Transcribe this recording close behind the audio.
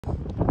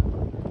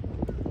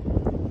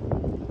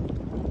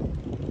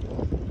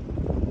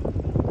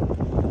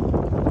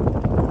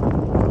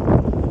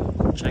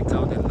Check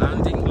out the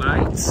landing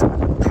lights. They're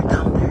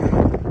down there.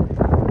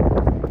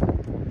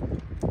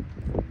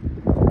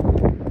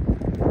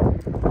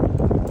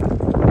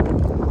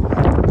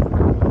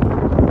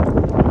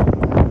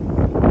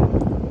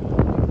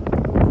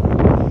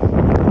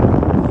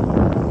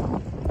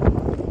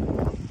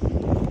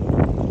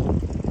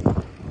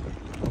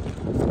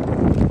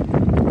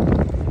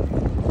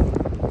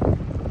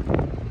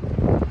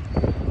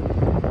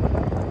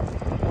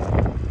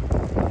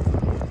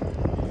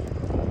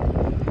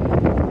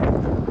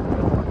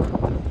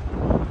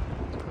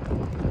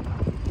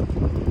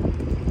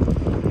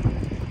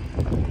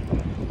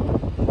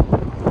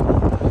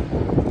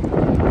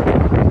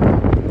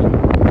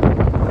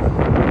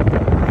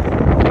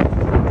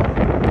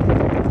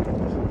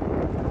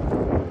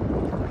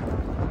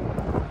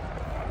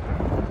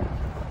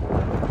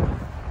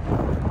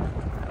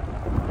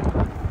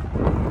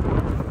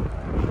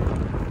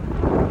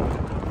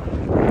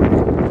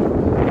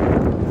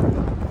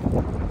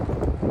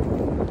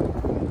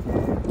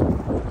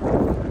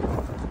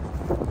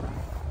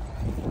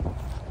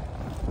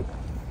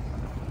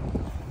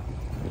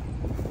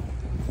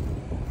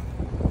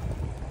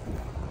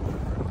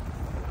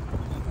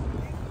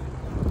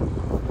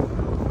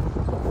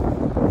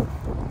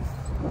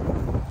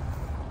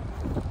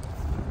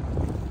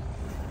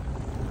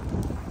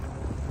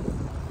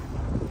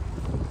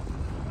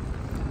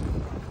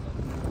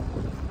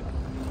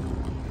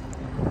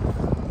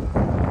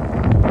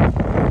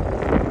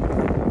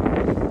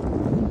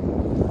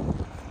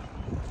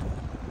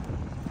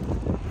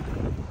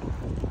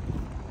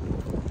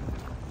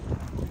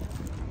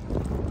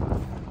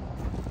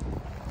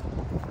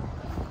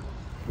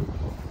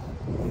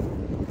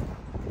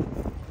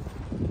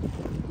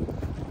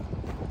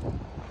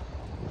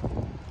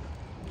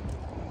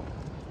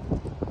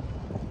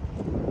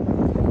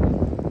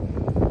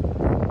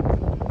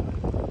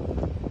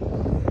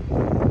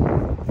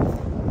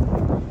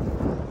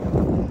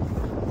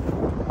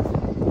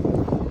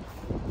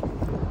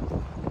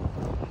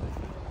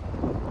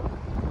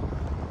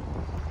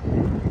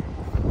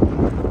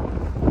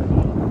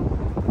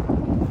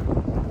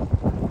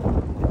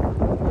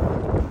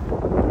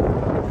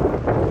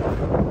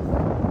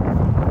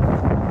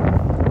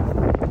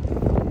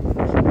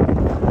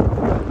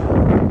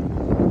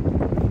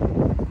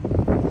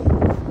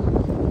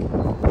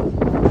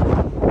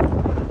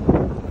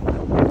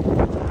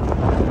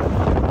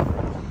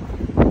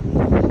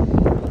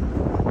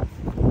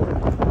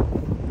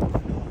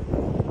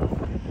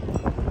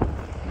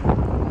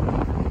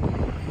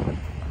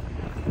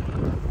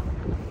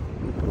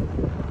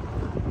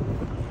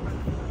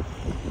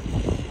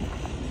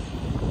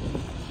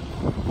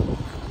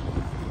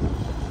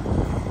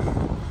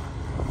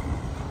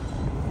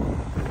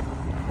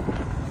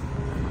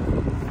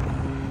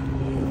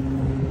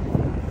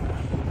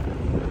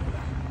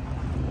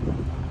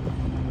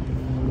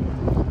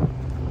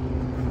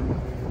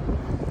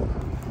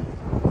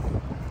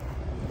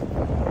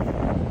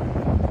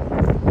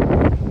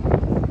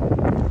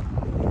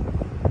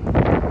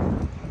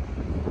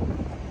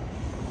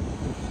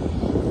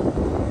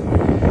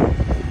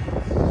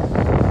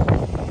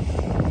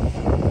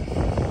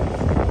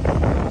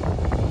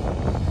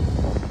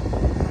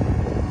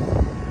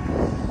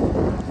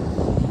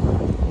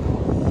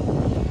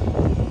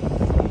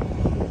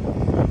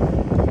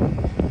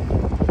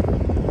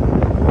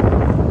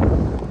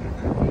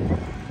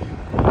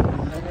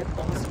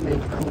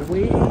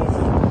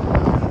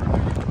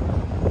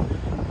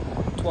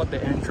 Toward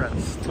the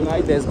entrance.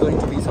 Tonight there's going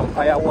to be some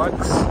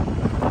fireworks.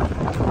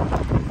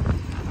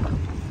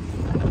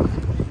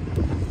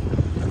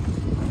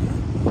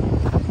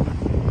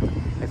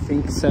 I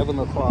think 7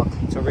 o'clock.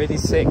 It's already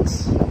 6.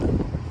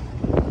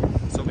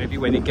 So maybe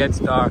when it gets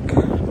dark.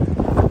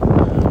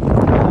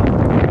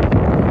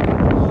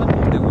 What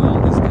in the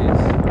world is this?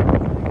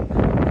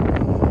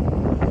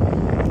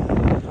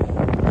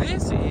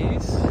 This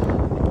is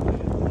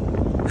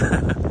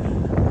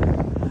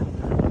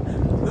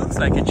looks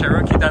like a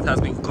Cherokee that has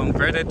been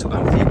converted to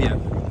amphibian.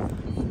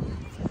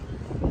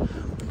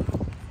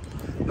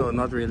 No,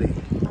 not really.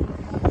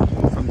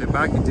 From the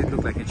back it did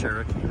look like a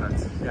Cherokee,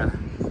 but yeah.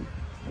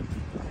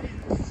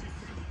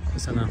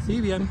 It's an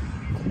amphibian.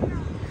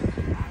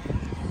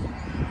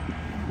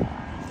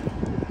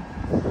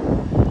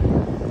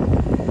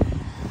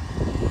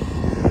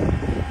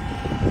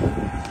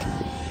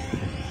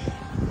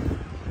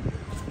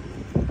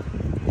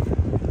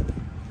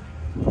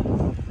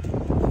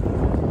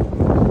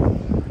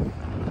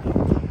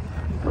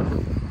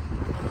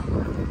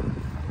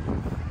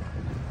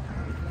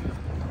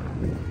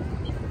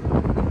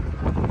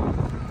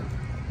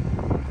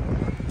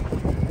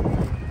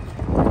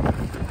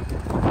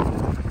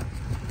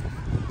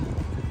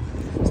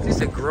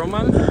 A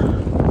Grumman.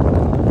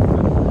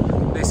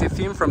 There's a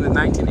film from the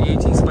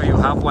 1980s where you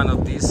have one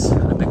of these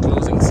at the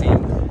closing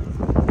scene.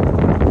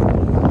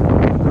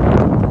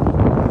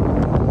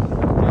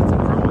 That's a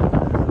Grumman.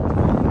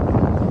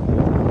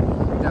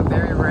 They're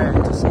very rare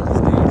to see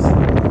these days.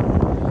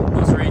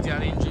 Those radial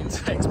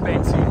engines are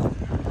expensive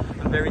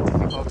and very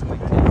difficult to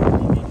maintain.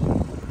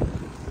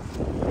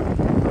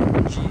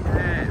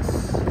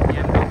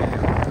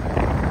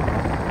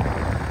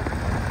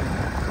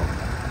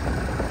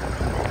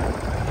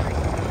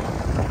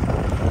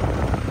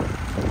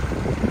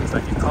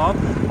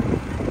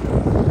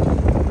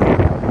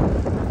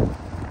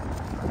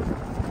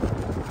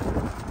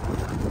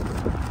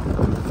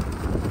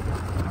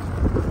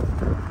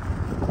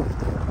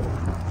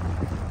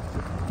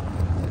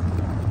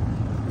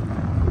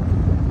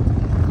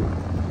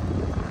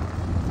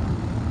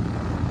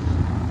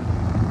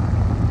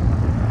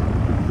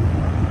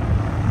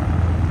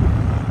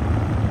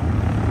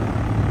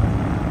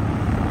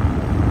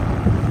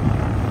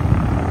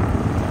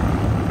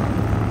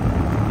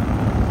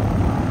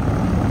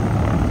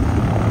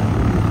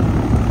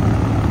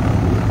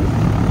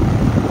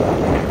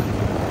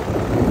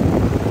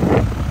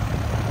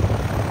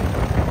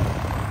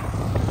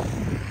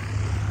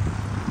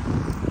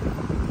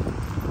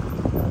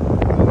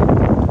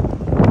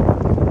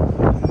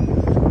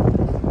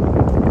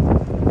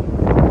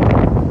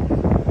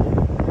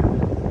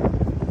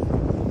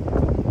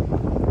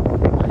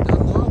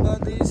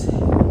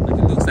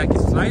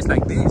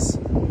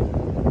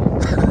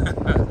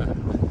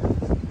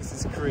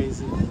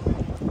 crazy.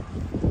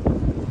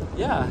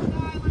 Yeah.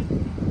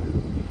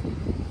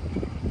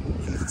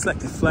 It looks like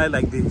they fly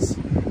like this.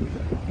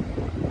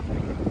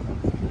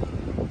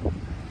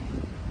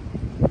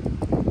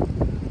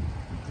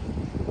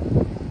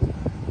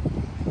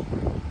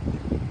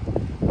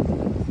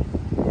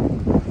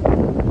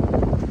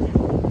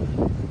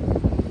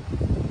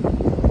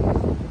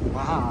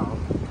 Wow.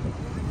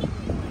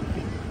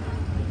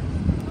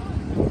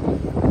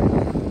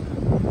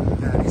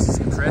 Yeah, this is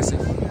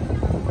impressive.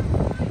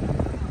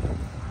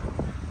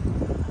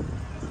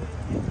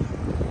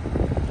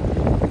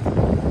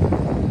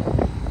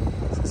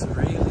 This is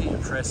really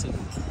impressive.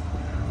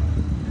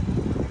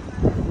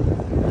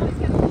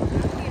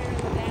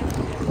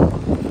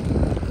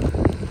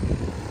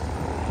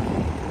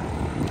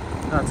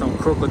 That's some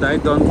crocodile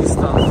donkey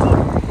stuff.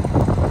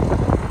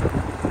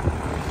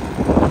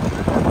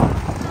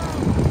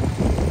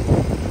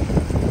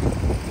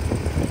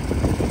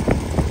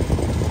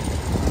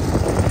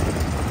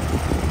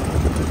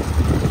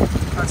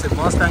 That's a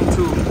Mustang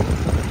too.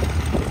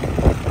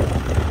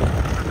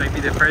 That might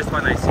be the first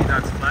one I see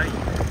that's flying.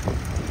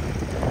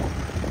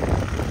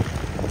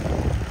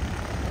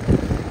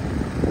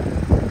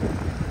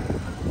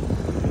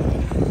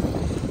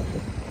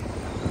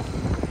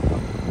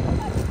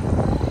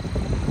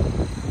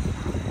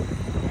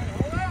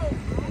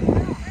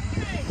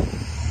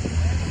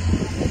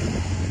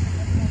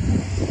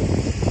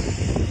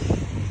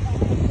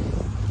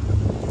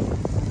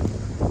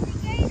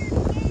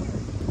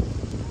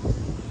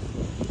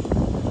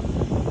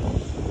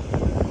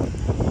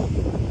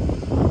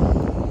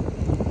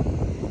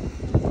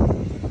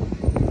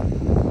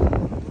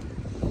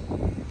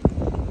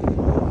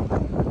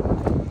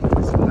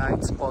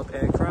 Spot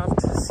aircraft,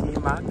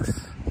 C-Max,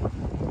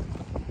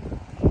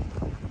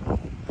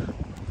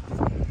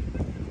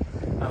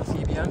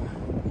 amphibian,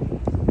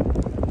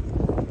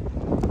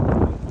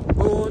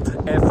 boat,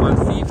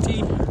 F-150,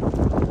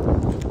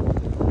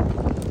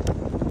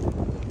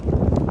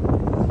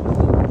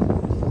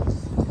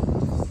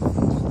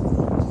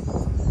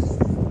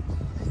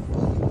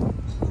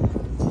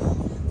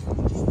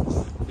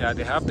 yeah,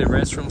 they have the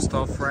restroom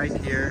stuff right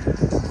here.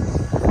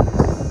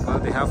 Well,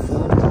 they have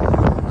food.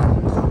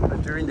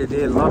 During the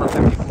day, a lot of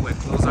the people were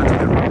closer to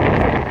the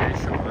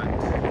shore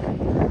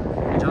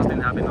and we just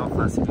didn't have enough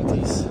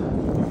facilities.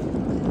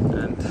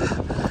 And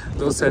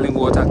those selling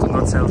water could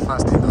not sell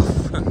fast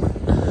enough.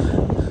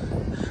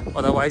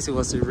 Otherwise, it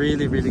was a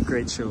really, really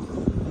great show.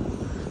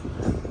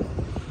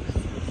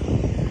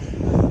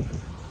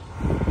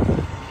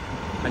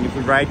 And you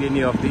could ride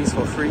any of these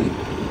for free,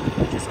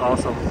 which is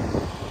awesome.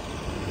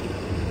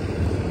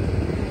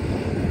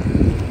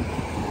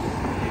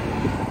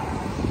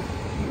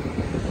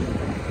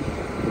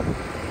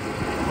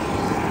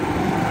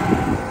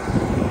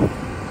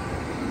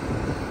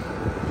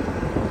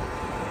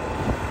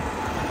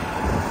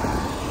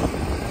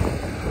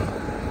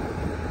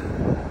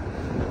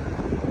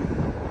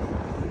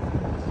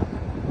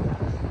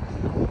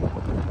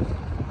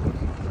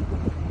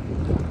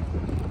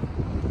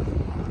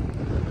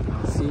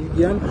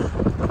 Amphibian.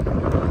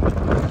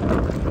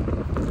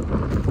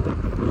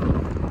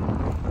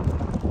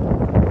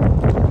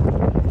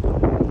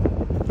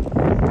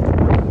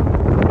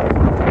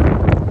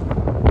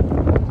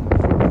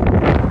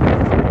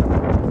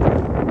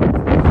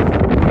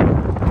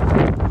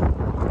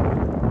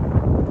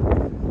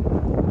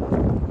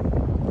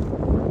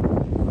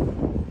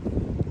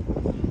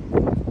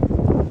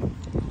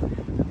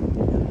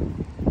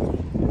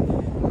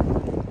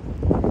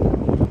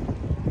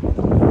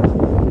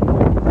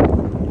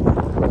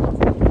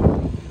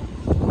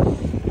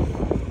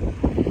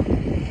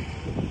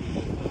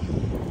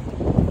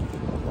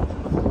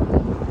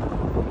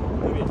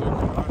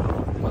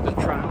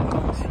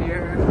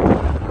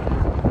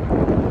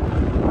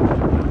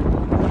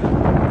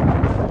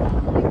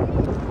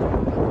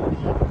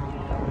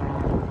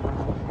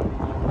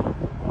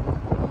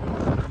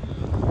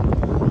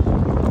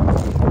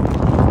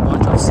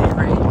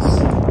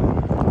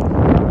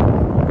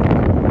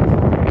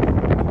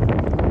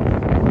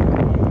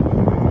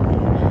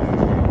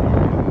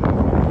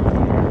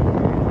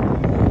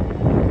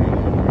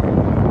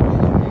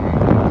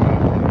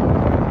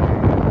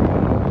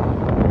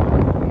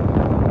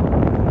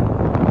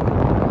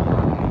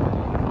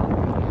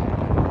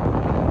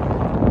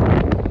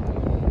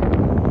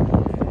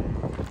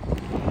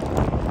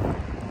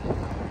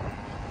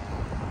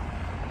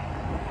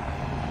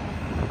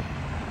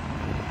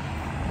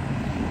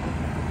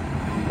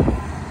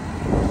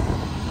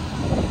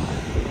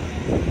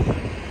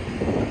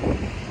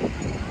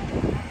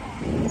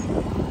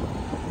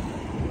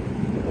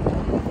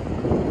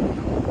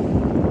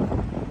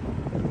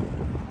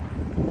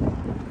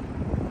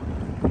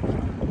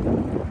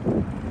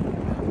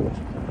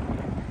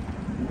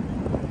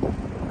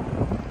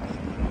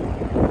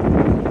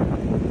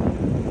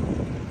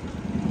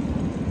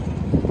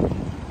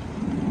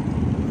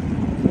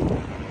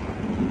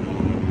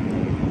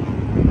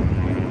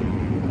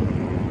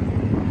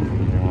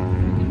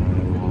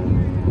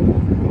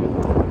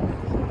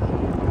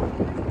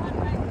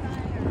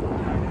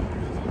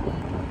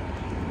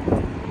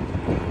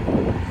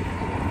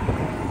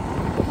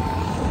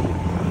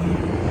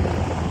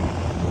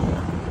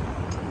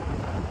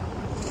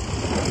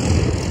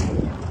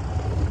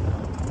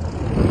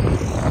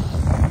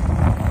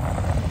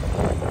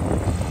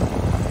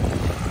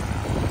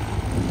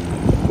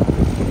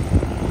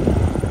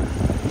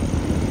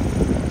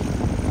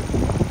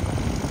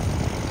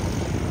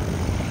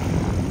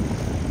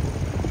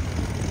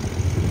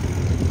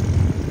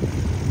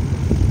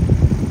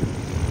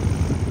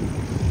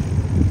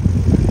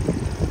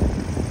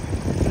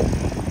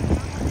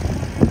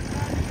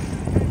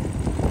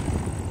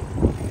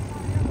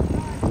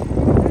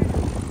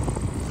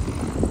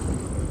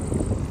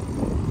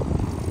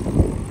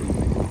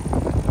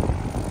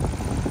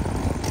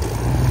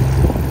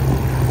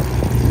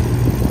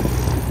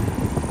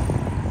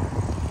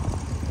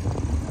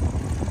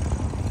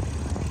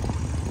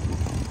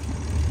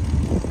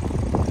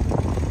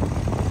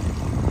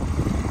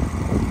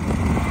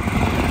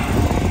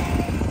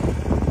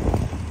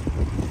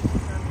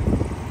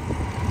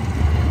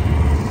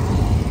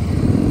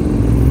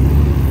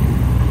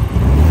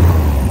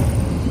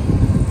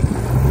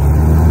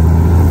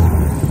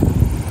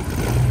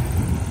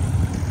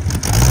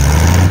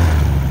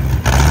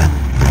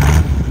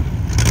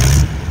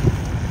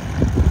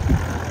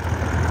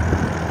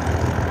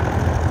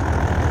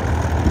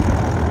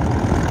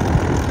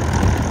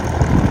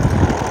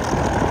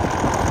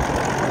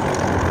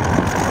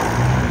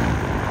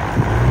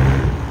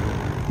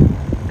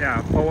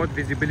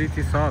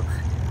 visibility sucks,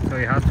 so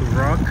it has to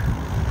rock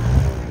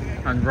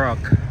and rock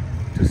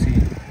to see.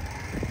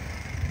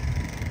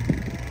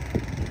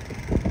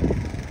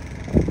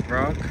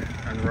 Rock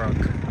and rock.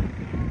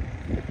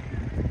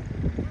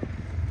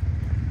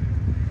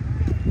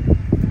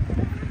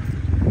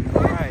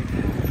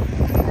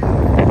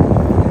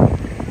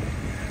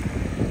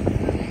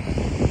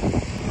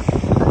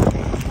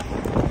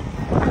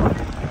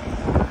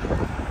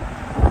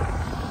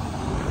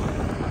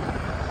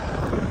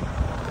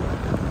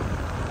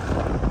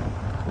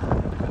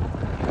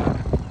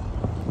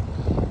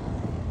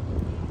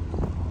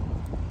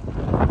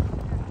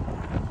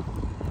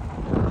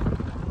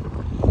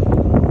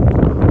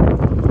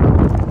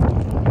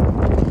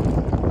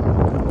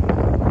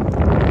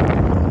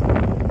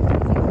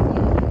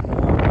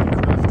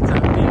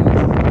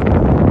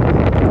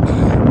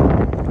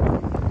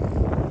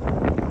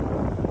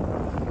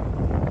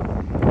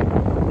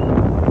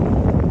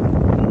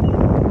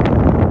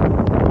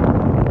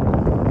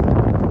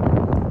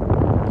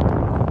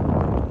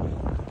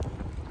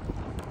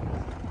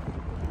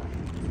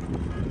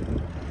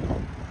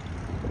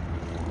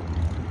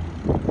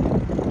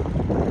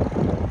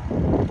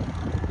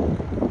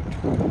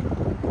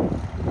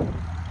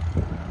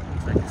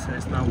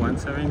 Cessna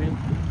 170.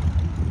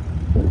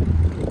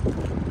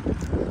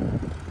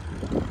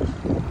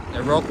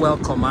 The Rockwell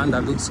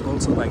Commander looks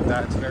also like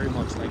that, very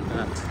much like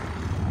that.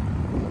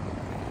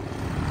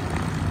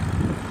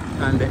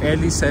 And the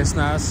early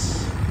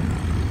Cessnas,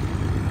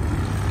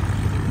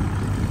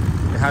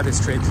 they had a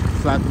straight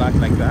flat back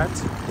like that,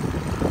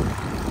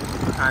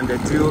 and the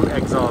dual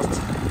exhaust.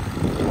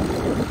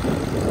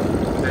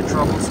 The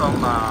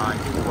troublesome, I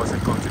think it was a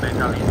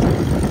Continental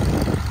engine.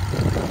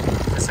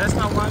 The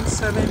Cessna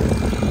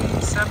 177,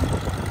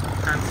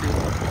 can't see.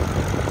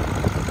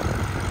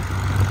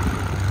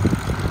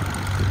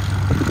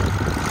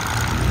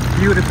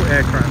 Beautiful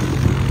aircraft.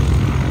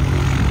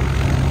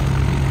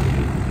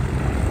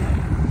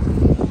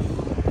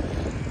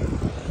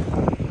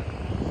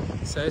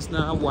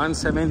 Cessna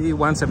 170,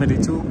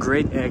 172,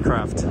 great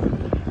aircraft.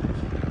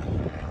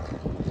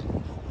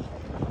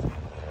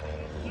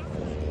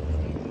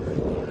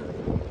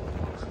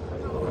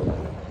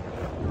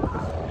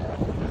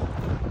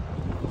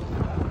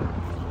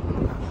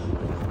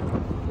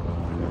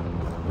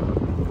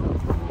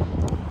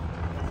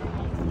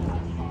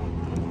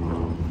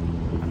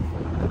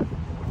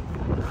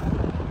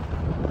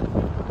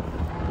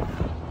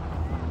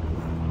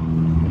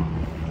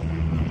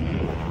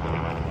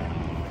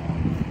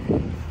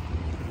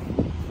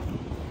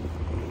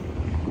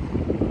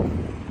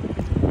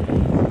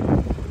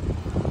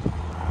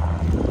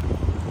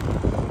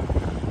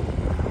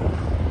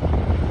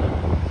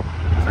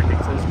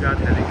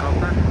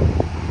 Helicopter.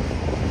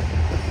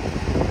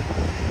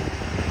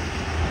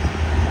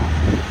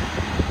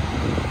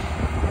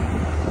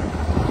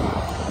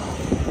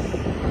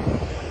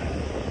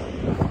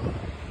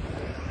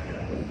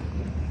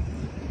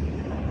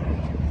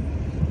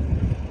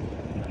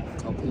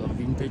 Couple of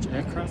vintage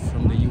aircraft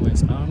from the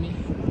US Army.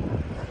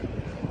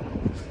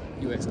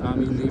 US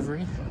Army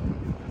livery.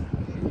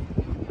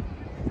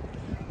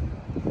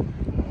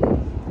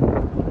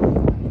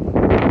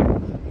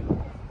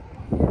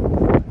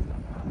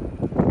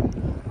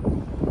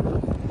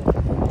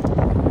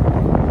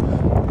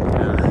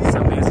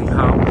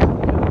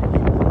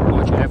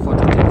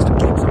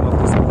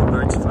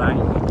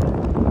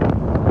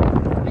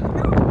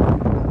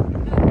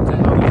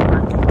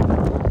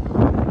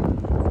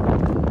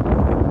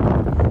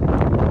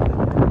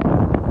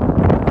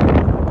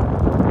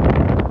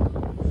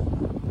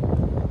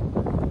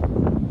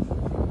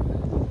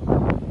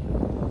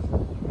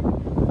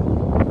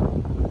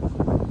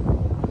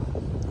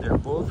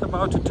 Both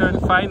about to turn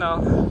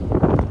final.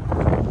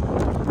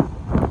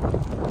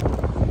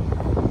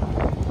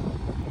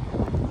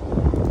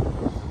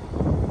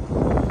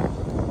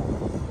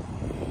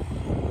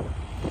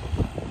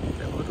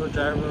 The auto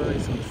driver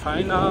is on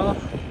final.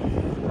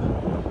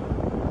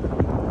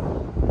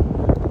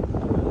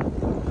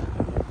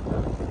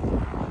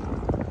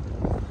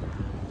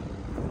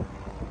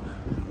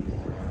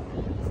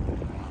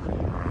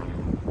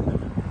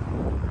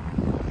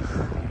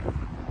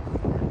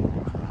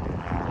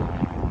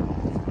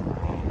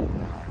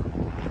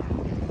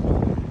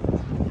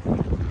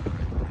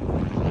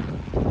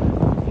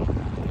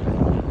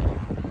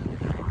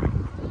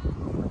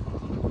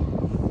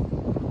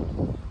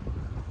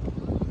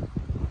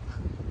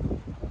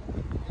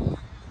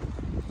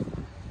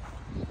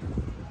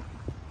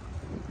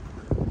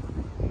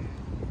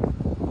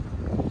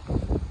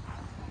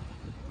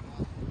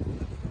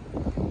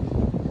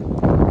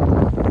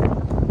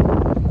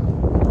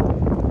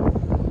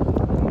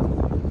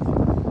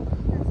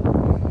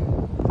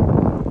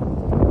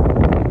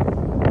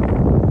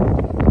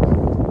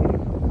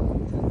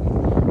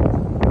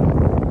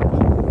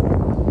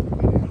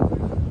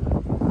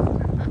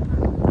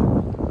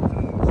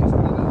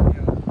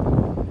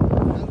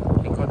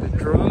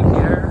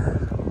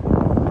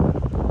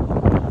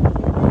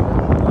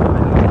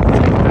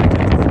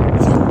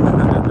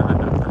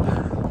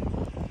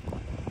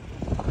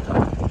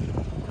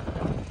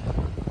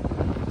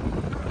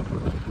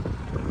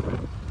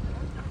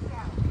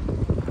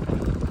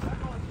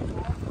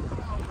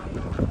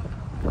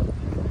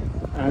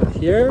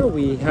 Here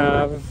we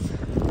have,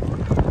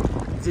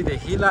 is it the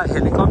Gila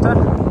helicopter?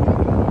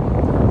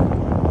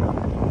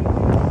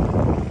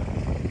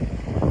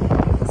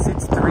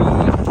 Sits 3.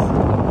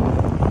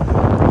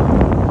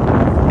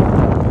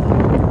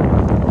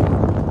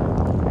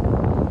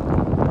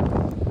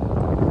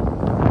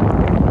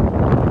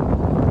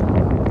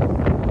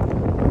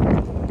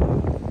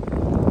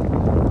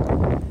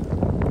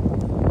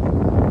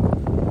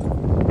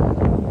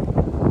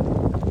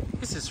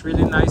 This is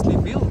really nicely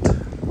built.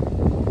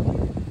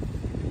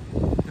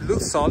 It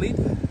looks solid,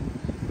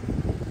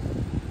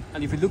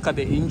 and if you look at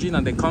the engine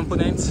and the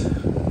components,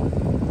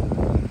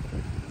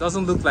 it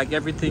doesn't look like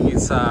everything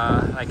is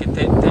like a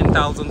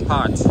 10,000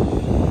 parts. It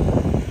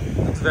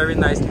looks very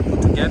nicely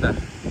put together.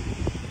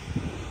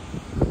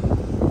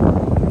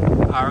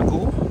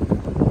 Argo.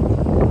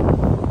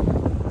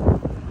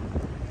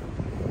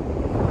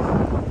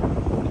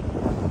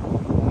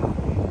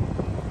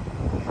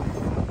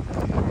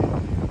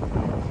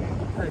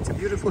 It's a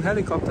beautiful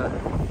helicopter.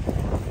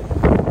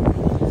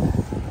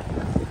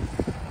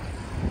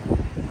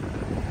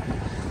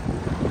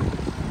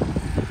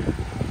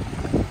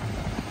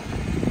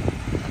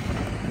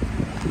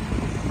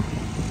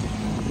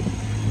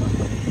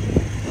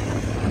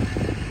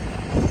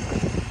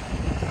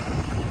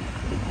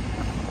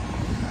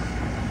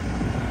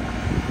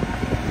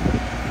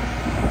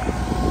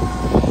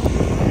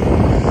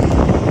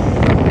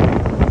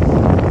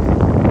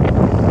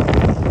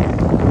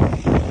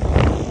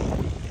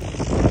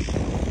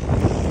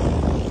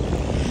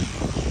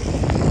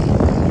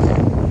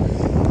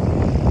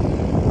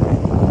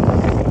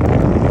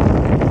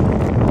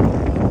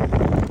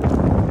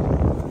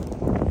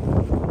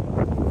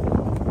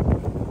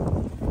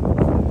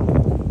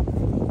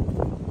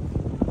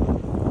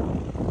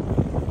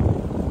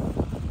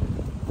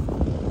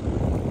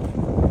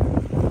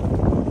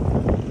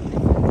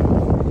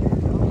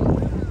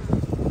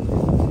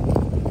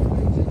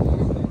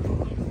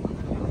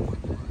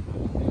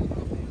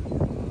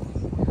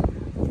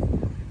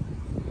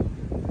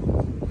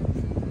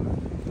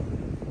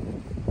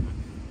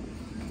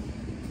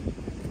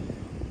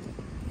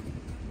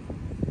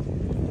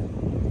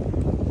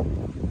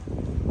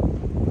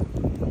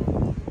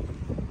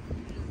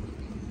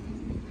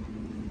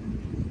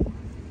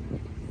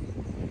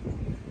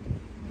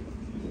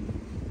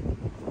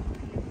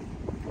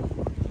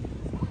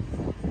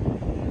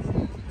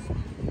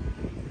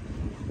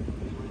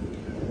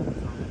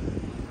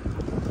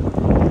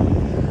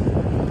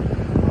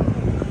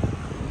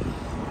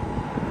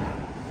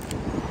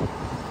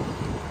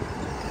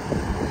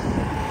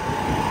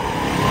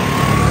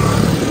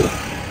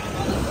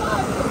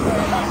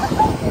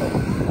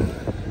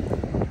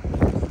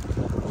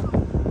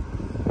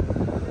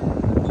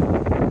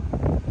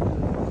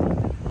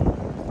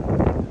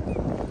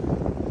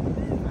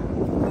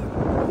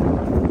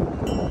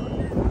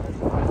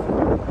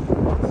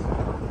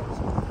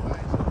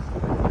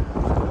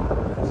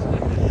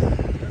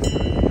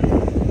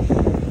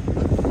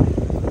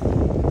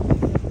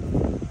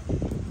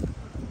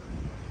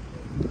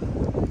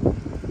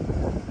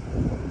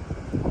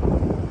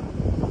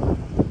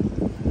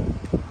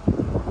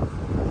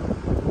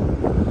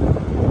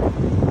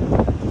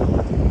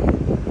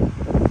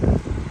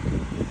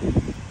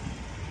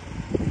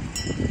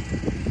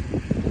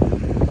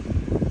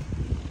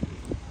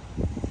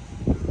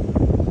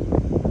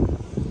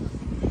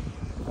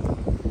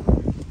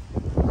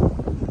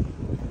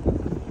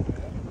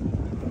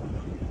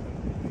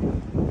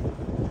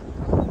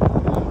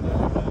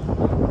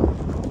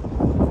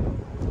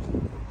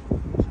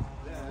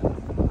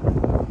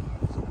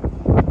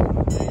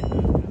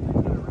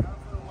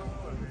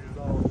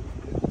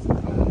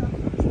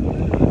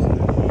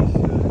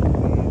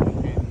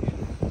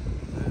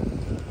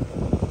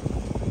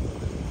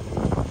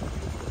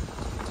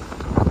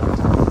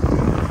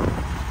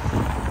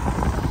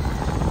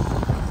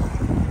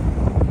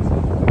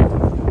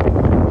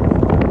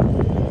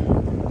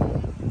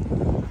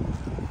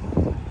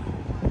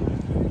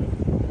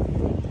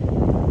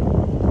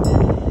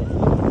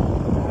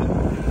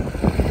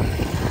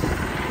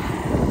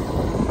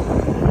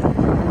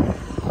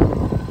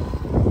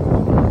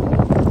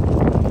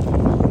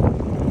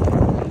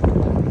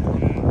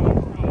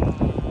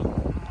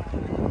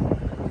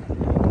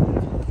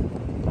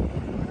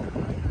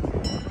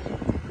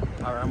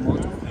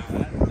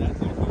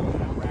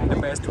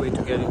 best way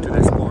to get into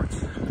the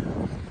sports.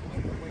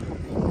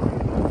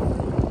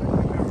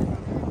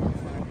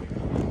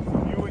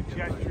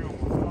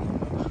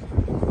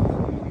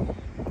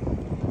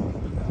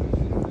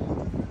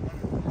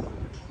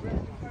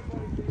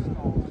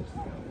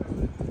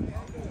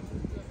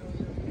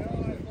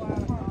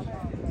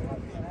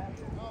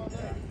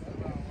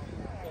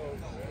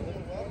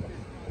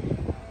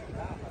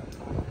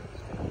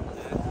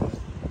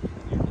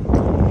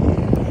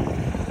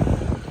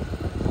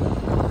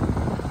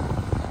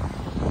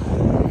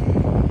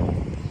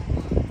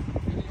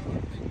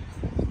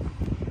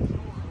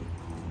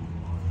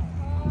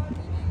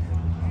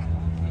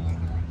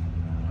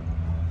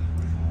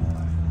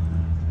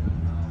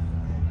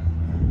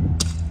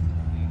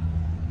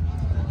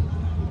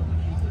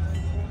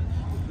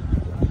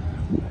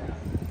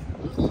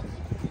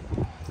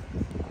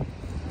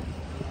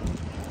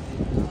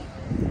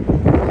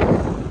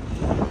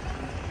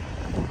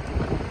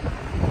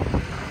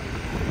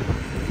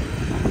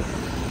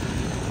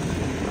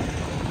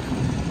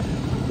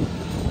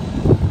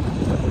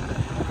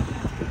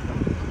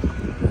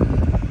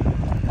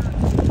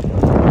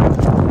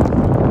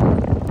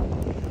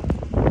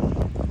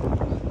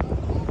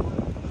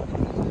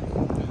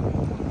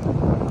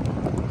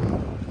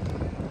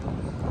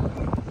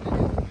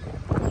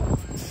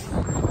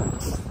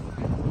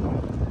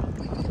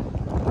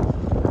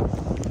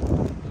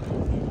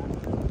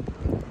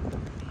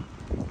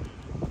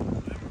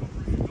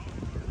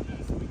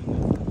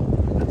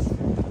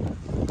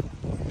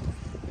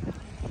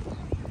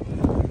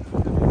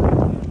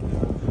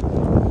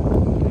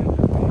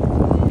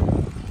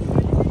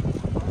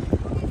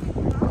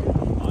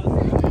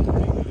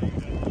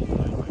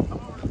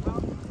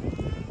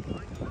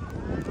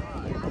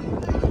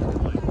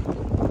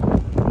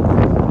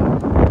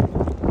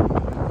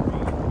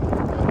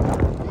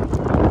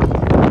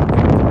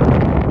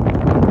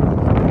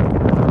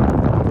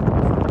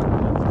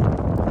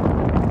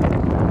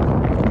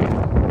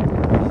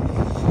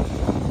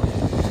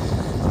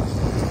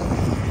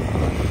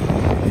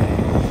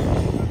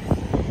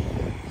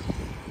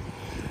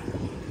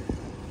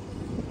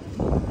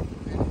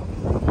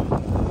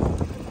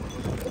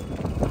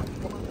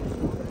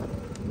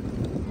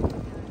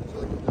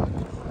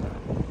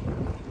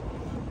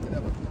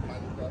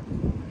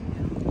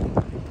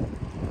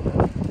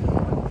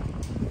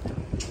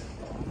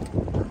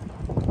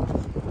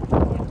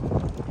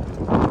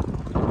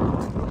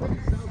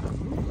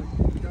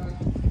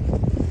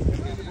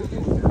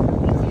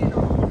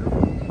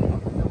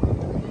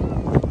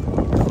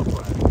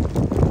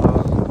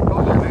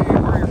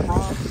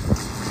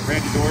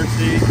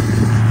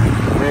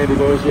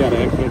 Bush, yeah, the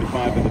X-35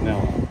 at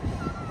Denellen.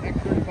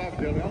 X-35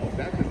 Denellen,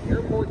 that's an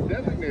airport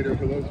designator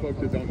for those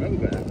folks that don't know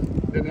that.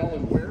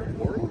 Denellen where?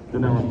 Florida?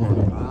 Denellen,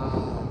 Florida.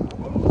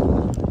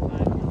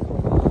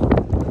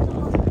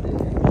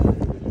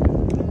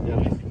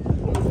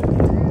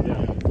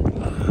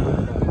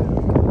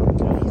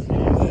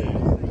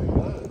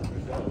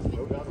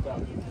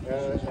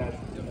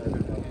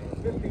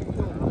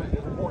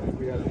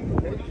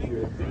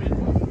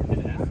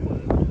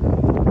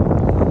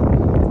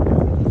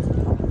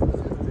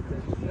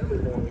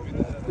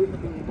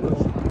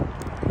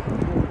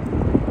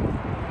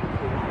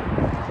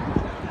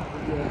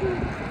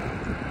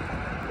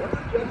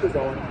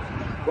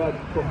 But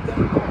from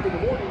 10 o'clock in the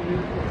morning,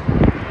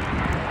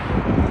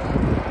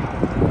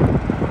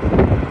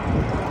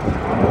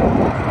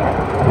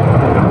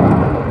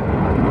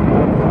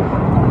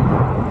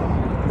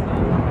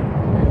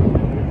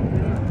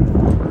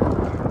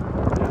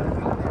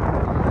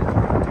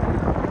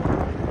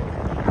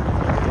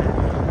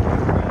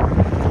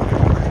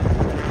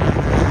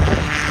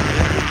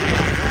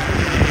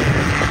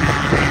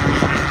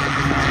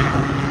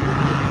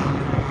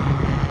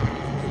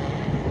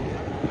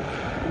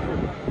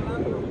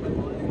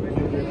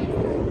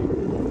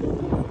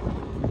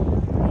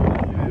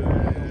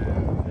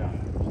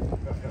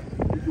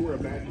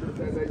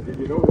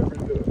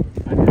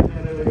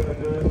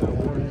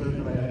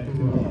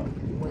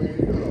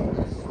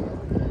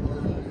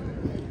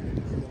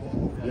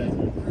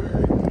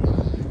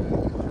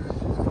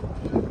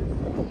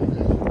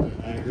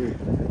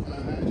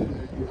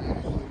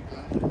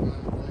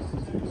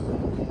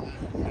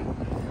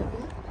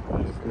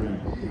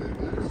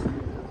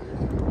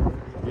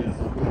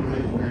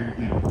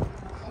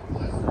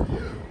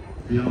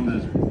 beyond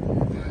measure.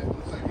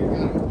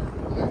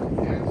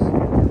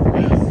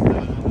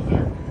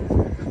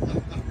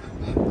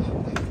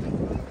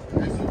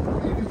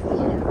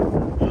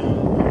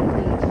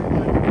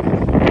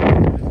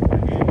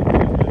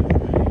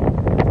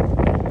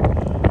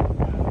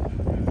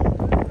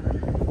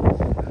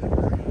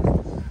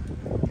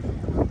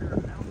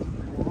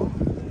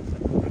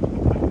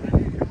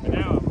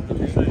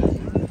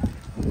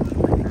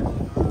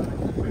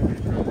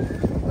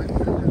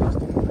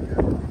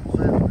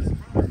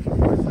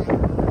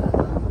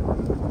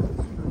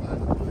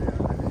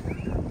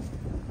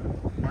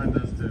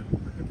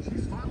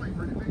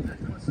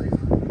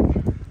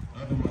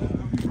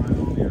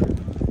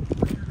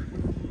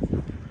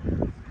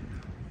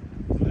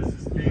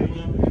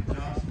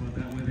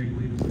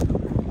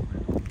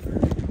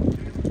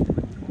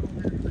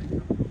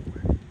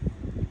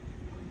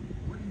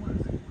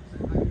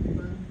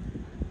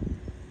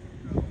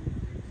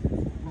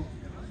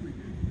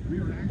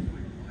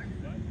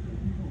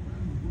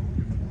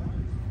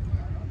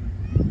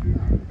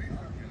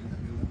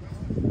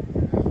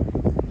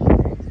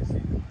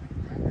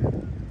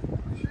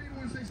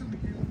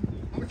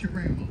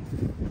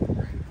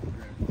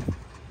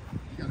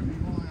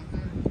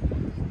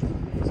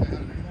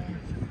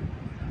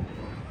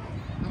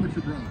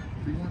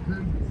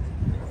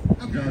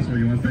 Joshua,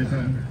 you want to say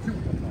something?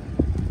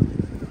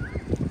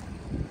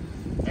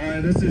 All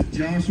right, this is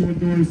Joshua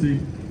Dorsey.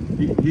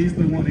 He's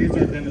the one, he's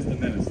our Dennis the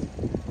Menace.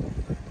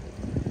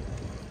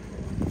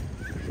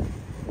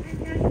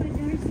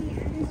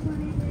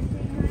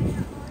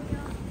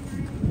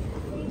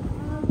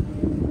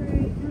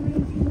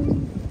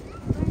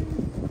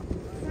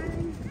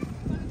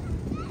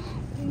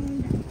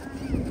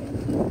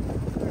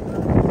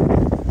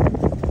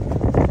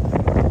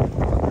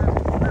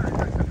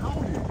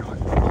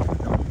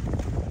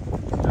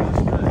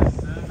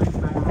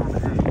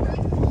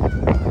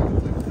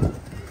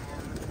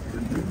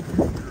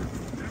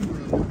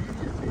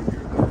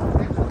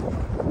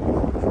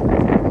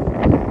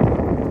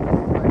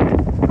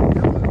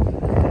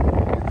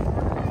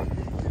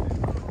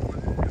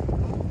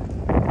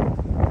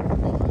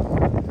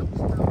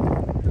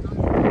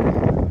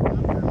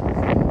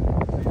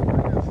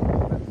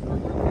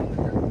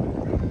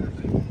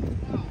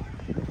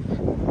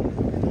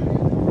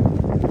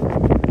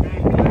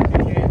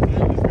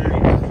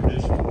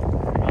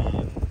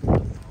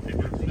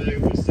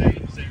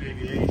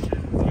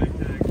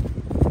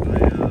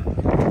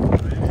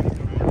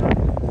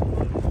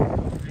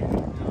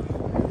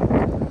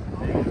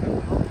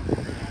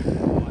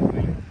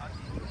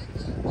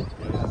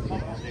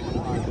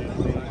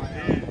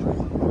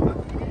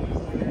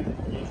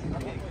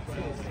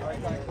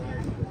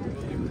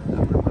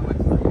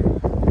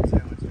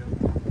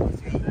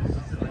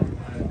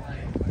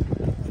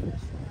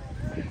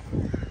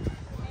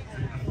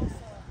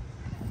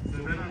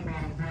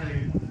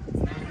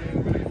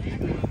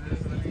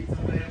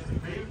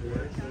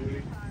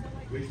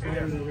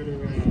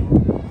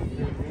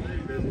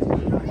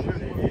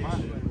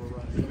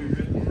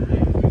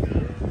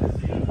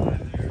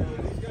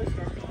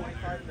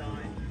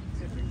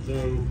 So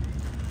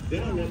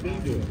then I let them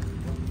do it.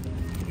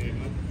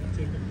 And I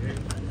took them here.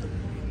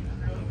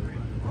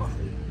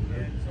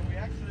 So we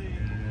actually,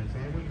 so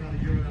I went down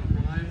to Europe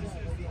Lions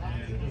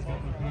and just got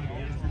my product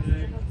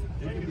yesterday.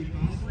 It can be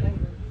costly,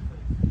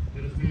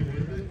 but it's more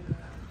worth it.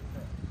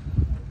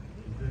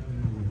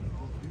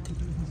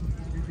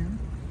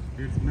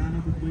 It's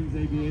Mount Wings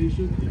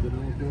Aviation in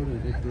Vanilla, Florida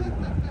at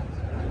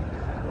 8:35.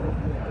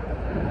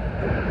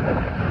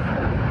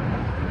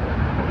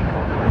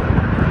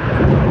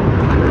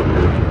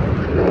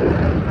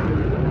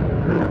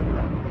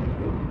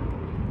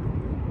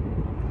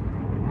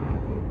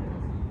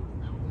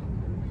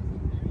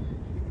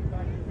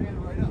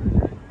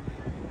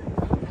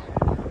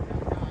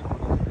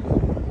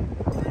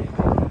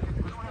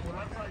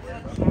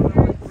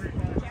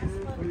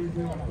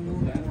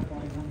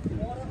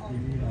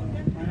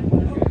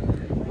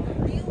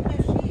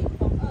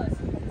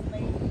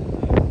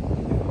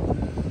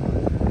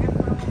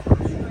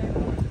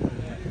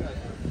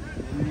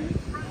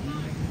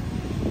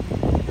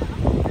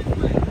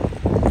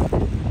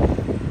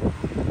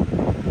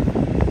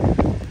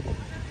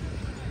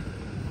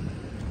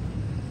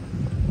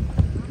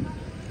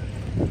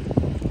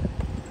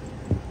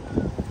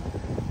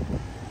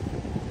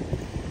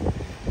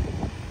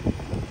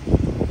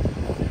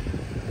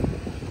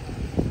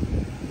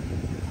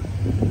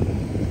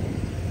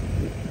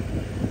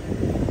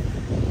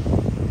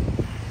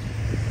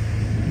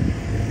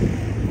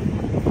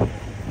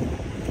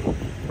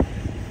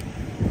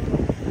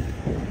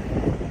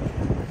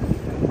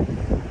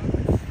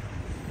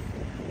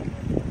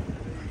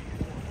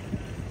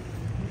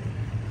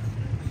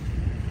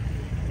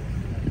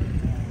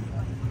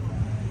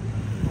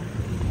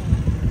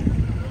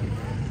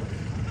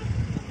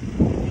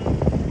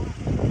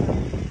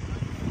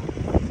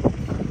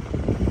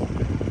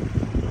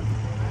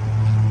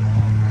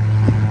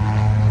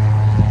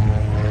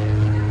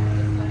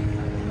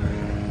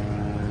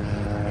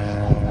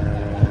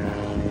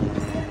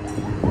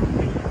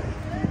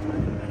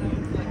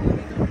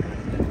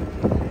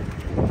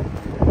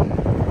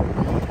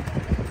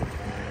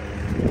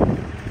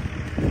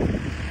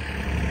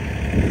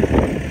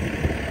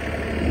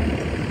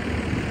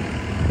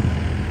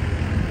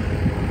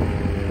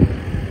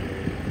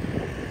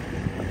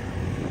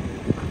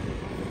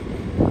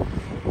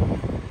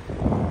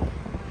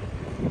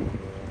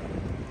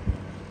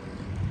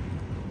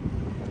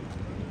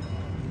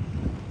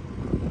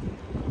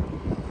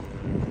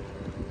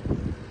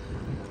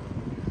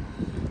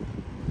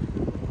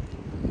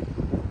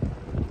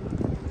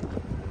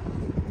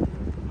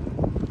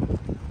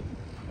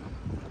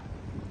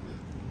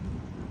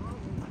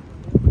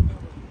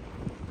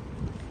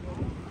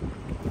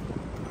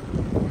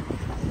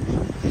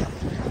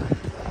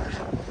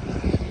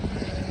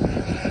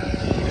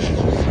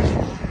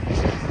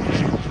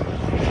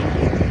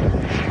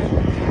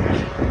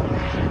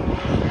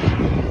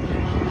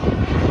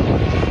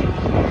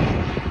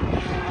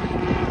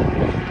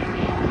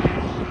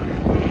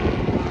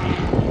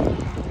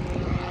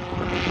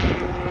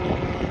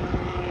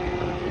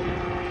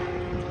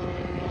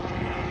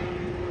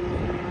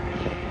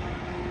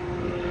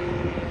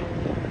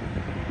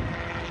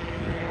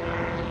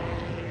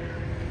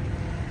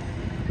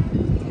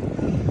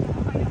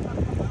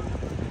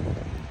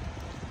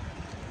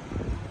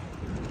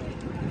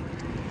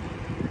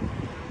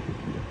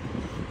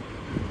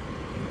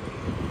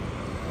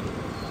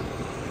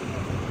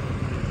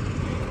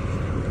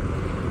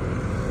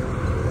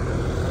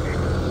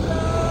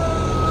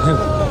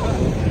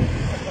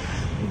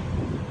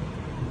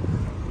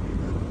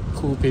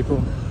 Cool people.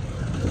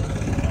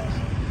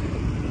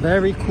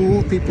 Very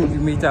cool people you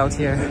meet out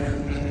here.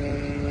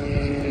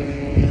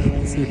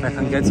 Let's see if I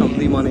can get some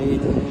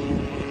lemonade.